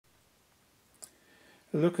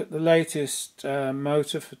a look at the latest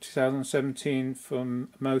motor for 2017 from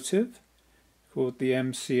MOTIV, called the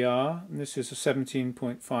MCR, and this is a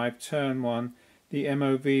 17.5 turn one, the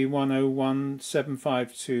MOV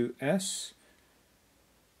 101752S.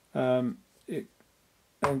 I'm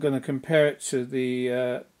going to compare it to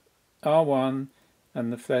the R1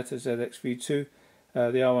 and the Fleta ZX-V2,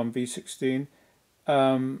 the R1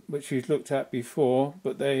 V16, which we've looked at before,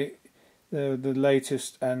 but they're the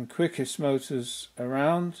latest and quickest motors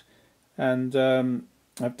around, and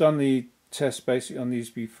I've done the test basically on these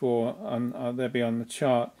before, they'll be on the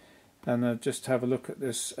chart, and I'll just have a look at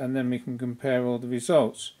this and then we can compare all the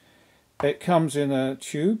results. It comes in a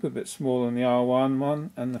tube a bit smaller than the R1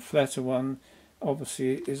 one, and the Fleta one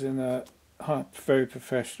obviously is in a very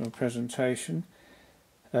professional presentation.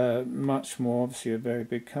 Muchmore, obviously a very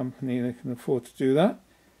big company, they can afford to do that.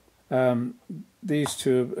 These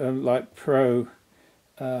two are like pro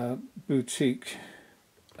boutique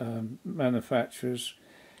manufacturers.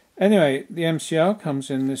 Anyway, the MCR comes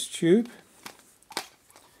in this tube,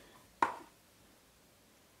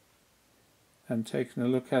 and taking a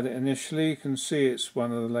look at it initially, you can see it's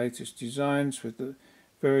one of the latest designs with the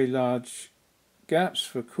very large gaps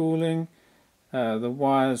for cooling. The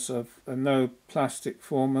wires are no plastic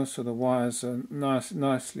former, so the wires are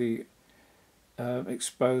nicely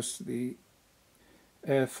exposed to the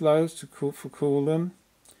airflow for cool them,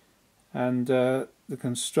 and the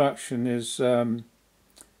construction is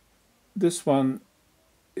this one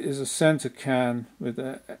is a center can with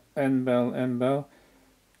an end bell.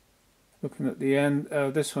 Looking at the end,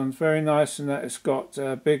 this one's very nice in that it's got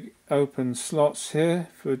big open slots here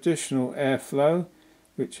for additional airflow,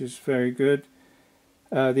 which is very good.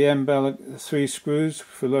 The end bell, 3 screws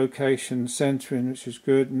for location centering, which is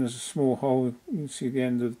good, and there's a small hole, you can see the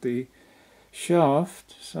end of the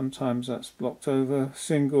shaft, sometimes that's blocked over.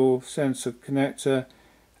 Single sensor connector,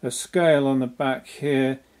 a scale on the back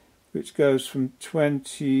here which goes from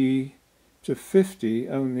 20 to 50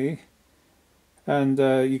 only, and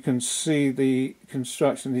you can see the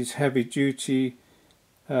construction of these heavy duty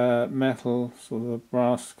metal, sort of a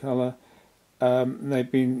brass colour.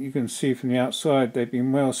 You can see from the outside they've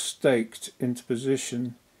been well staked into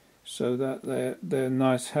position so that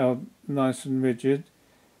they're held nice and rigid.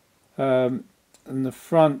 And the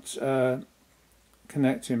front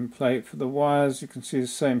connecting plate for the wires, you can see the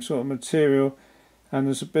same sort of material, and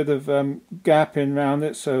there's a bit of gap in round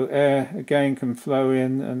it, so air again can flow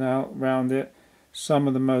in and out round it. Some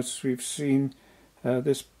of the motors we've seen,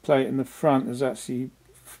 this plate in the front has actually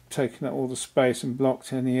taken up all the space and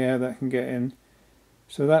blocked any air that can get in,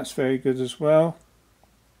 so that's very good as well.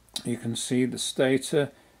 You can see the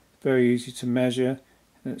stator, very easy to measure,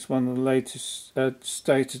 and it's one of the latest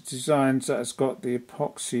stator designs that has got the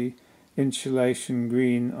epoxy insulation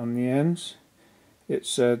green on the ends.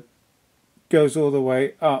 It's goes all the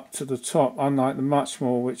way up to the top, unlike the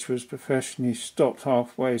Muchmore, which was professionally stopped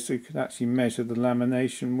halfway, so you can actually measure the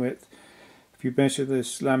lamination width. If you measure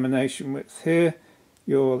this lamination width here,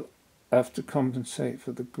 you'll have to compensate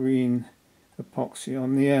for the green epoxy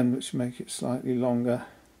on the end, which make it slightly longer.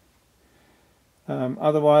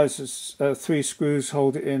 Otherwise, there's 3 screws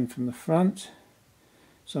hold it in from the front.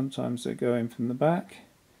 Sometimes they go in from the back.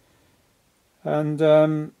 And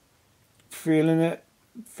feeling it,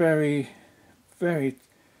 very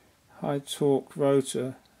high torque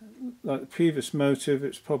rotor. Like the previous MOTIV,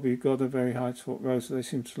 it's probably got a very high torque rotor. They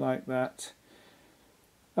seem to like that.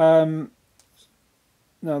 Now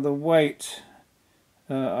the weight,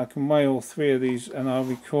 I can weigh all 3 of these and I'll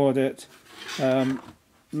record it.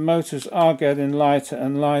 Motors are getting lighter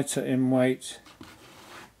and lighter in weight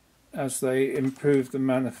as they improve the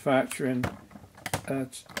manufacturing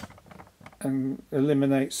and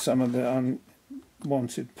eliminate some of the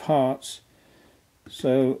unwanted parts.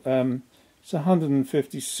 So it's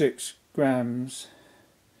 156 grams,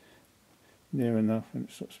 near enough when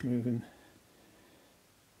it stops moving,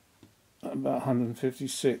 about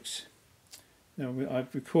 156. Now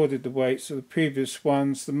I've recorded the weight, so the previous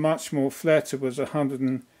ones, the Muchmore Fleta was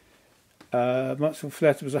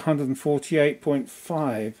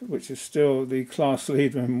 148.5, which is still the class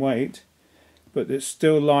leader in weight, but it's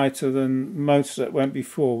still lighter than most that went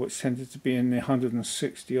before, which tended to be in the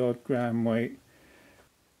 160 odd gram weight.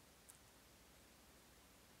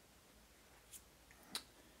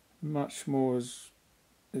 Muchmore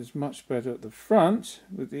is much better at the front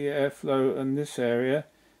with the airflow in this area,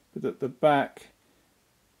 but at the back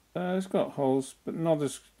it's got holes, but not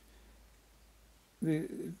as the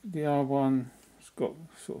R1 has got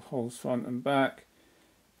sort of holes front and back,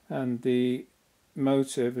 and the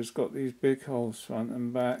MOTIV has got these big holes front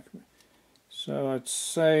and back. So I'd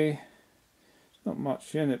say not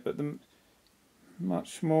much in it, but the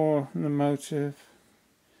Muchmore and the MOTIV,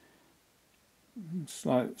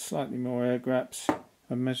 slightly more air gaps.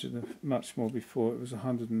 I measured the Muchmore before, it was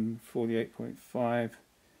 148.5.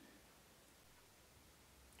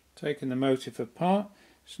 Taking the MOTIV apart,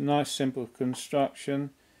 it's a nice simple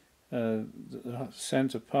construction. The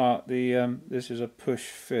centre part, this is a push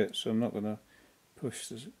fit, so I'm not going to push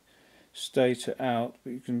the stator out,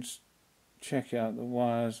 but you can check out the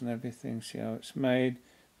wires and everything, see how it's made,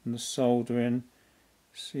 and the soldering,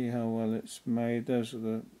 see how well it's made. Those are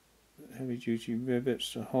the heavy duty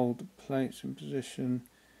rivets to hold the plates in position.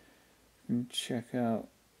 You can check out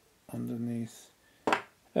underneath.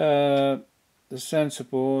 The sensor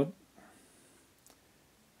board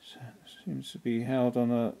seems to be held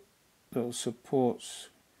on a little supports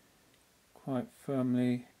quite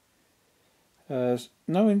firmly.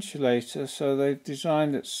 No insulator, so they've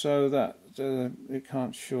designed it so that it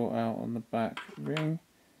can't short out on the back ring,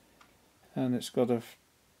 and it's got a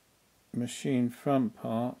machine front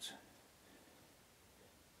part.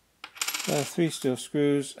 3 steel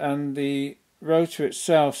screws, and the rotor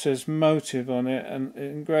itself says MOTIV on it, and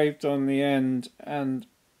engraved on the end and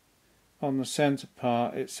on the centre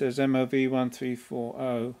part it says MOV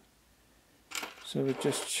 1340. So we'll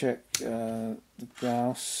just check the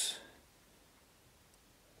Gauss.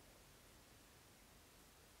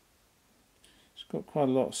 It's got quite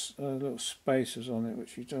a lot of little spacers on it,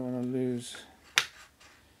 which you don't want to lose.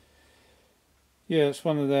 Yeah, it's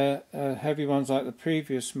one of their heavy ones like the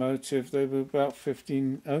previous MOTIV. They were about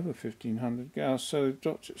over 1500 Gauss, so they've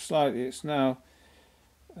dropped it slightly. It's now,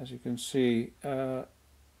 as you can see, about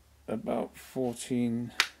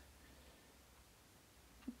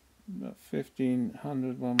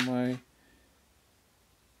 1500 one way,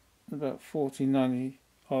 about 1490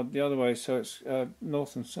 odd the other way, so it's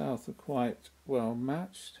north and south are quite well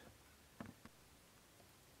matched.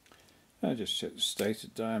 I just checked the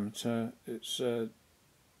stated diameter, it's near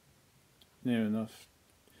enough,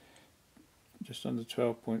 just under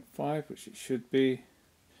 12.5, which it should be.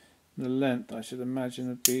 The length I should imagine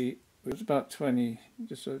would be, it was about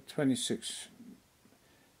 26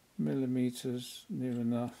 millimeters, near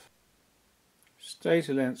enough.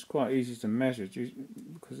 Stator length's quite easy to measure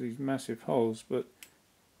because of these massive holes, but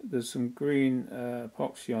there's some green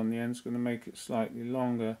epoxy on the end, it's going to make it slightly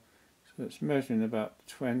longer, so it's measuring about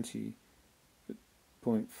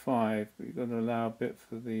 20.5, but you've got to allow a bit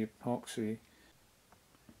for the epoxy.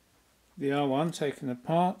 The R1 taken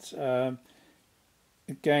apart,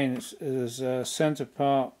 again there's a centre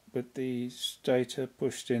part with the stator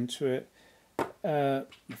pushed into it, the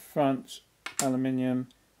front aluminium,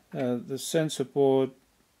 the sensor board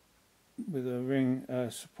with a ring,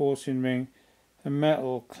 supporting ring, a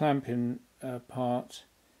metal clamping part,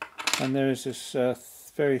 and there is this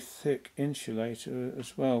very thick insulator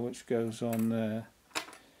as well which goes on there.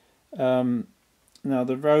 Now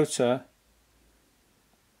the rotor,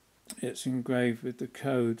 it's engraved with the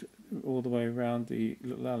code all the way around the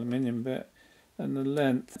little aluminium bit, and the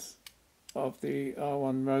length of the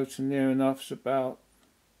R1 rotor near enough is about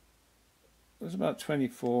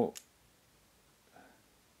 24.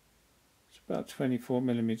 It's about 24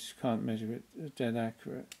 millimeters. Can't measure it dead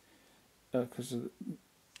accurate because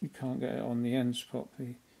you can't get it on the ends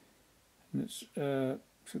properly, and it's a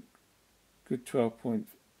good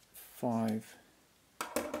 12.5.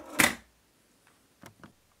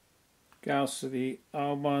 Gauss of the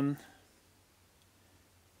R1.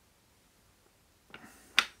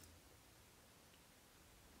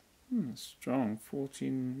 Strong,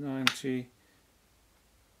 1490.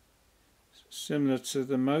 Similar to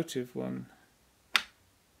the MOTIV one.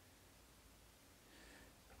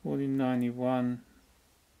 1491.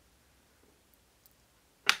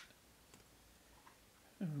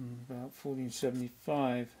 About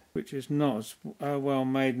 1475, which is not as well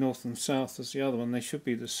made north and south as the other one. They should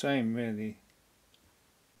be the same really.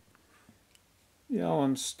 The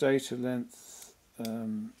R1 stator length, I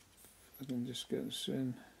can just get this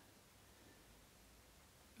in,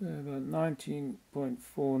 about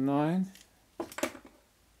 19.49.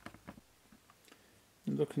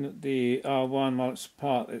 Looking at the R1 while it's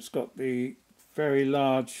apart, it's got the very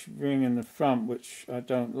large ring in the front, which I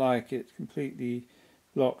don't like. It completely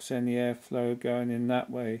blocks any airflow going in that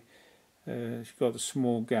way. It's got a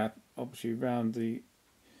small gap obviously around the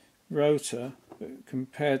rotor, but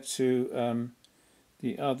compared to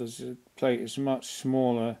the others, the plate is much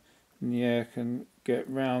smaller and the air can get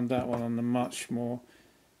round that one on the Muchmore.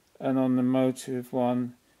 And on the MOTIV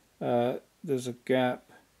one, there's a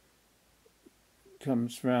gap,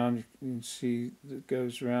 comes round, you can see that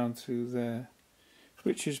goes round through there,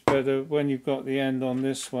 which is better when you've got the end on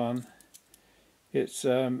this one. it's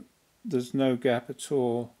there's no gap at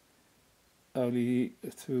all, only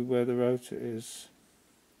through where the rotor is.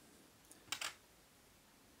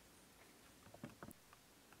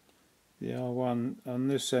 The R1 on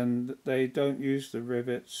this end, they don't use the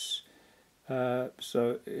rivets,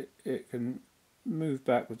 so it can move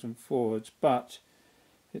backwards and forwards, but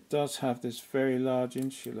it does have this very large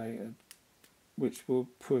insulator which will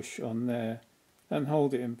push on there and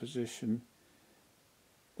hold it in position.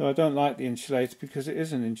 Though I don't like the insulator because it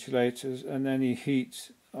is an insulator and any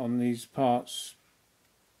heat on these parts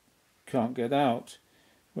can't get out,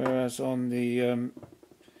 whereas on the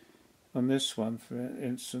on this one, for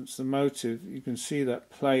instance, the MOTIV, you can see that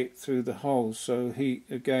plate through the hole, so heat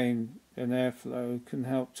again and airflow can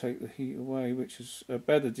help take the heat away, which is a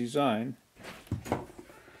better design.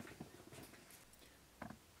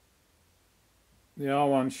 The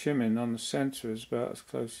R1 shimming on the centre is about as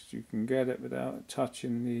close as you can get it without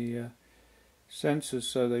touching the sensors,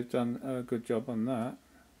 so they've done a good job on that.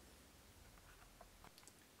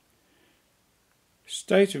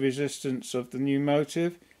 Stator resistance of the new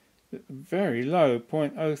MOTIV, very low,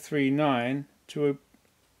 0.039 to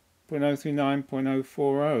 0.039,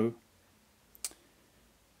 0.040.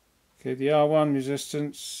 Okay, the R1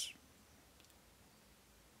 resistance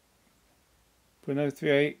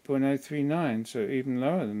 0.038, 0.039, so even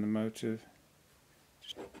lower than the MOTIV.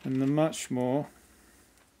 And the Muchmore,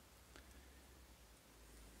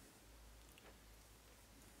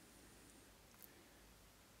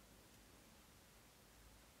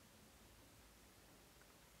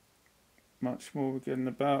 we're getting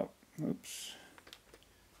about, oops,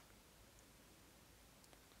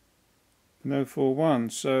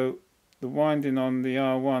 0.041, so the winding on the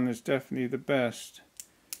R1 is definitely the best.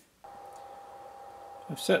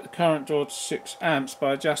 I've set the current draw to 6 amps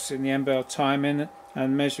by adjusting the MBL timing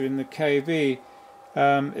and measuring the kV.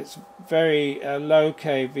 It's very low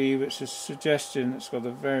kV, which is suggesting it's got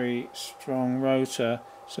a very strong rotor,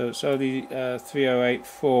 so it's only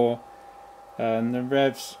 3084, and the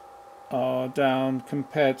revs are down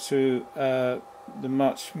compared to the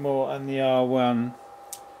Muchmore and the R1,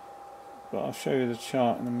 but I'll show you the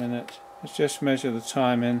chart in a minute. Let's just measure the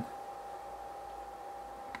timing.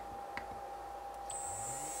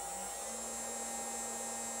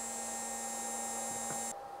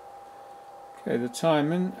 Okay, the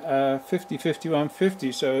timing 50, 51,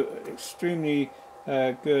 50, so extremely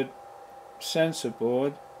good sensor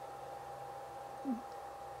board.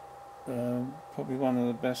 Probably one of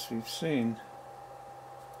the best we've seen.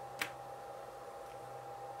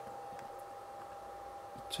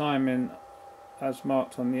 The timing as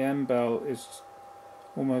marked on the MBL is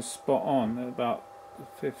almost spot on at about the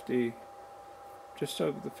 50, just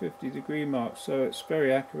over the 50-degree mark, so it's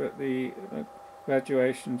very accurate, the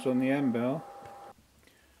graduations on the MBL.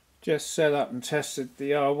 Just set up and tested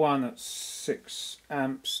the R1 at 6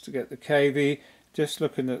 amps to get the kV. Just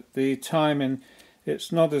looking at the timing,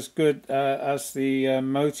 it's not as good as the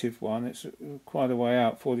MOTIV one. It's quite a way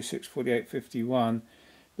out, 46, 48, 51,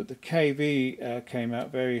 but the kV came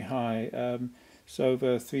out very high. It's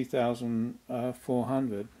over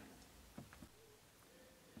 3,400.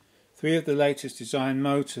 3 of the latest design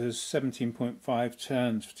motors, 17.5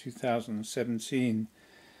 turns for 2017.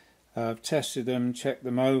 I've tested them, checked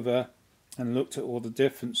them over and looked at all the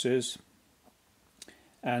differences,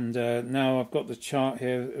 and now I've got the chart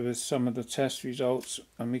here with some of the test results,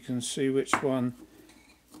 and we can see which one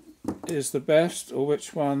is the best or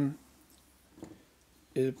which one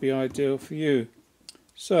would be ideal for you.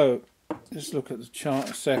 So let's look at the chart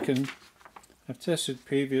a second. I've tested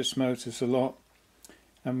previous motors a lot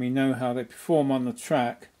and we know how they perform on the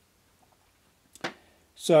track.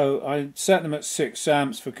 So I set them at 6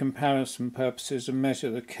 amps for comparison purposes and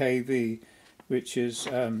measure the kV, which is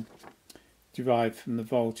derived from the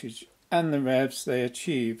voltage and the revs they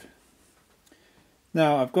achieve.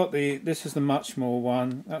 Now I've got this is the Muchmore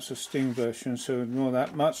one, that's a Sting version, so ignore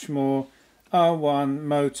that. Muchmore, R1,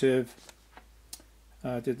 MOTIV.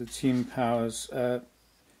 I did the Team Powers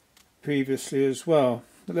previously as well.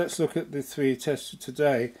 But let's look at the 3 tested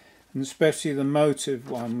today, and especially the MOTIV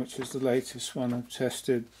one, which is the latest one I've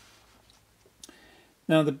tested.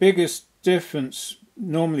 Now the biggest difference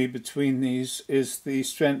normally between these is the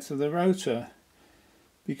strength of the rotor,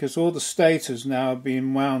 because all the stators now are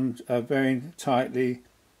being wound very tightly,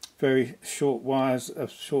 very short wires,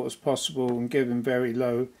 as short as possible, and given very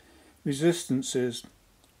low resistances.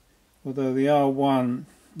 Although the R1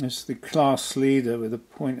 is the class leader with a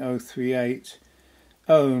 0.038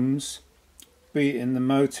 ohms, beating the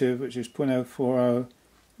MOTIV, which is 0.040,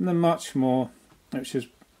 and the Muchmore, which is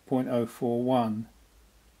 0.041.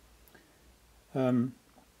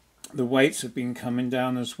 the weights have been coming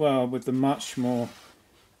down as well, with the Muchmore,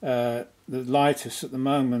 the lightest at the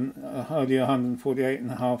moment, only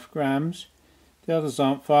 148.5 grams. The others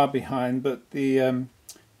aren't far behind, but the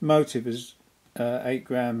MOTIV is 8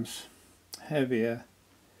 grams heavier.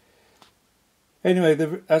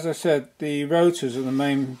 Anyway, as I said, the rotors are the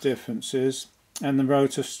main differences, and the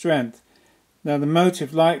rotor strength. Now the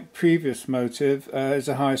MOTIV, like previous MOTIV, is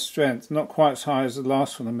a high strength, not quite as high as the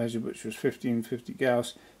last one I measured, which was 1550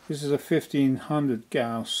 Gauss. This is a 1500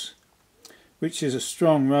 Gauss, which is a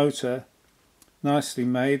strong rotor, nicely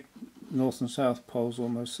made. North and south poles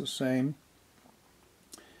almost the same.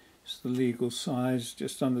 It's the legal size,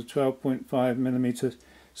 just under 12.5 millimeters.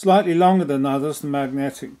 Slightly longer than others, the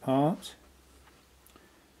magnetic part.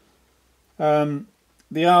 The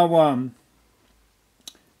R1,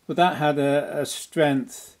 well, that had a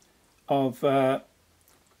strength of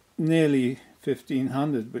nearly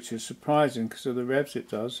 1500, which is surprising because of the revs it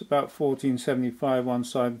does. About 1475 one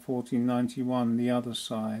side and 1491 the other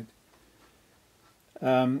side.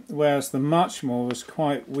 Whereas the Muchmore was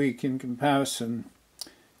quite weak in comparison.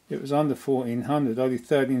 It was under 1400, only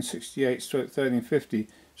 1368/1350,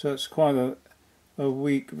 so it's quite a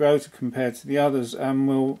weak rotor compared to the others, and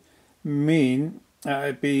will mean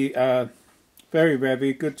it'd be very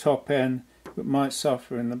revvy, good top end, but might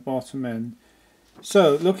suffer in the bottom end.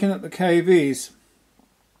 So, looking at the kVs,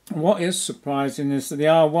 what is surprising is that the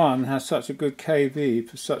R1 has such a good kV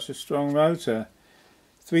for such a strong rotor.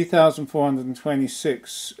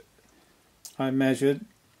 3,426 I measured,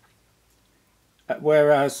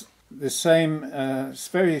 whereas the same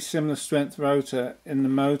very similar strength rotor in the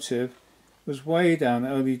MOTIV was way down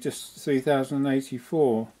at only just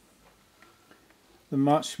 3,084. The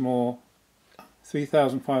Muchmore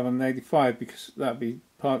 3,585, because that'd be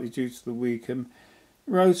partly due to the weak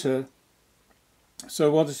rotor.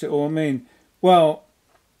 So what does it all mean? Well,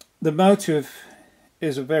 the MOTIV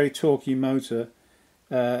is a very torquey motor.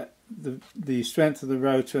 The strength of the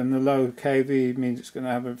rotor and the low kV means it's going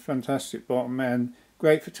to have a fantastic bottom end,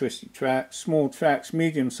 great for twisty tracks, small tracks,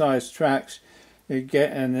 medium-sized tracks.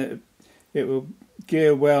 It will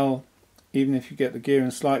gear well. Even if you get the gearing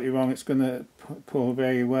slightly wrong, it's going to pull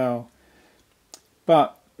very well.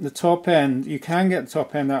 But the top end, you can get the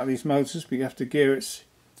top end out of these motors, but you have to gear it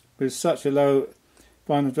with such a low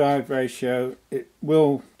final drive ratio, it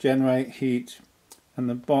will generate heat, and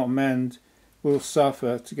the bottom end will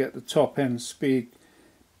suffer to get the top end speed.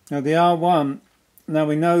 Now the R1, now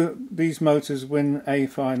we know these motors win A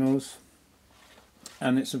finals,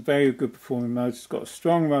 and it's a very good performing motor. It's got a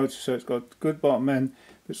strong rotor, so it's got good bottom end,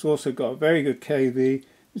 but it's also got a very good kV.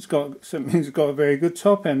 It's got a very good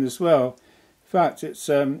top end as well. In fact, it's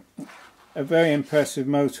a very impressive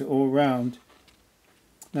motor all round.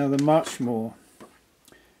 Now the Muchmore,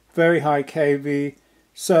 very high kV.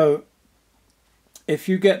 So if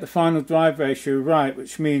you get the final drive ratio right,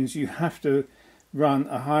 which means you have to run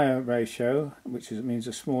a higher ratio, which means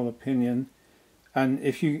a smaller pinion, and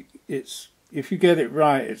if you get it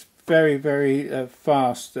right, it's very, very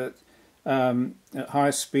fast at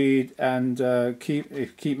high speed, and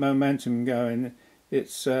keep momentum going.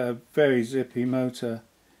 It's a very zippy motor.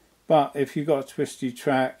 But if you've got a twisty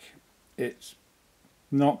track, it's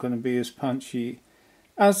not going to be as punchy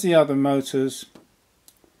as the other motors,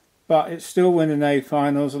 but it's still winning A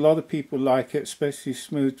finals. A lot of people like it, especially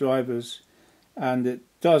smooth drivers, and it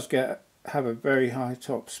does have a very high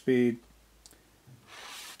top speed.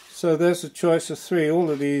 So there's a choice of three. All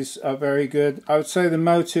of these are very good. I would say the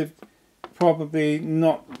MOTIV probably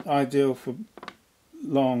not ideal for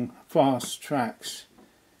long, fast tracks.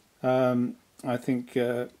 I think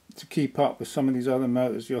to keep up with some of these other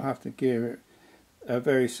motors, you'll have to gear it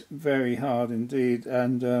very, very hard indeed,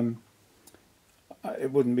 and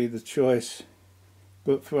it wouldn't be the choice.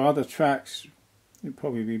 But for other tracks, it'd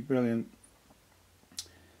probably be brilliant.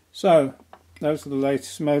 So those are the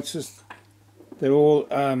latest motors. They're all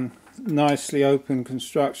nicely open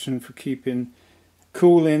construction for keeping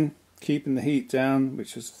cooling, keeping the heat down,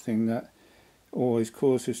 which is the thing that always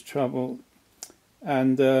causes trouble.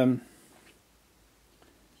 And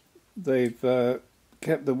they've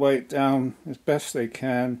kept the weight down as best they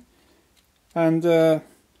can, and they're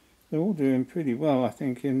all doing pretty well, I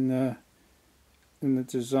think, in the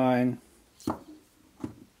design.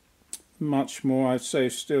 Muchmore, I'd say,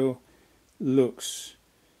 still looks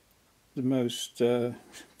the most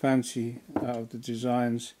fancy out of the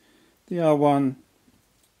designs. The R1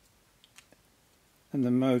 and the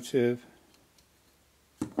MOTIV,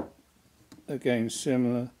 again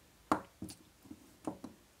similar.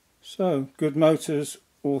 So good motors,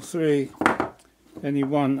 all three. Any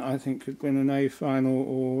one I think could win an A final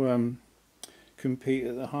or compete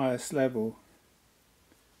at the highest level.